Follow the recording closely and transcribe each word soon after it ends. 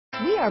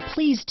We are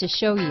pleased to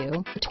show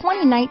you the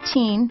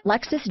 2019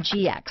 Lexus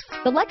GX.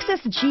 The Lexus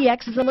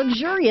GX is a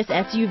luxurious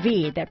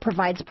SUV that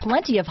provides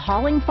plenty of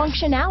hauling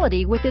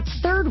functionality with its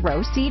third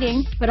row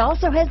seating, but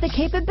also has the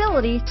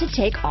capability to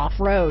take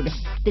off-road.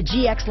 The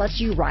GX lets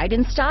you ride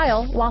in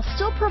style while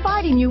still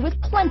providing you with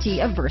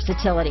plenty of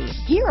versatility.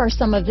 Here are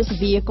some of this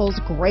vehicle's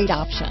great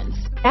options: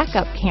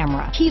 backup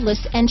camera,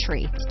 keyless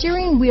entry,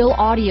 steering wheel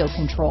audio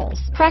controls,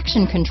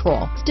 traction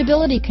control,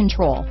 stability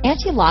control,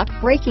 anti-lock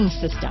braking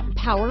system,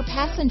 power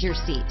passenger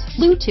seat,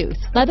 Bluetooth,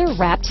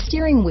 leather-wrapped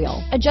steering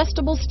wheel,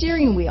 adjustable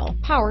steering wheel,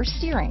 power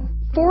steering,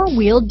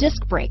 four-wheel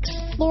disc brakes,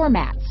 floor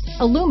mats,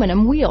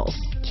 aluminum wheels,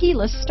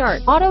 keyless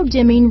start,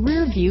 auto-dimming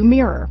rear view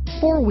mirror,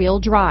 four-wheel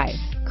drive,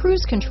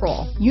 cruise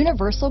control,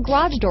 universal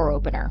garage door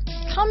opener.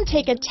 Come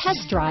take a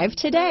test drive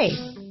today.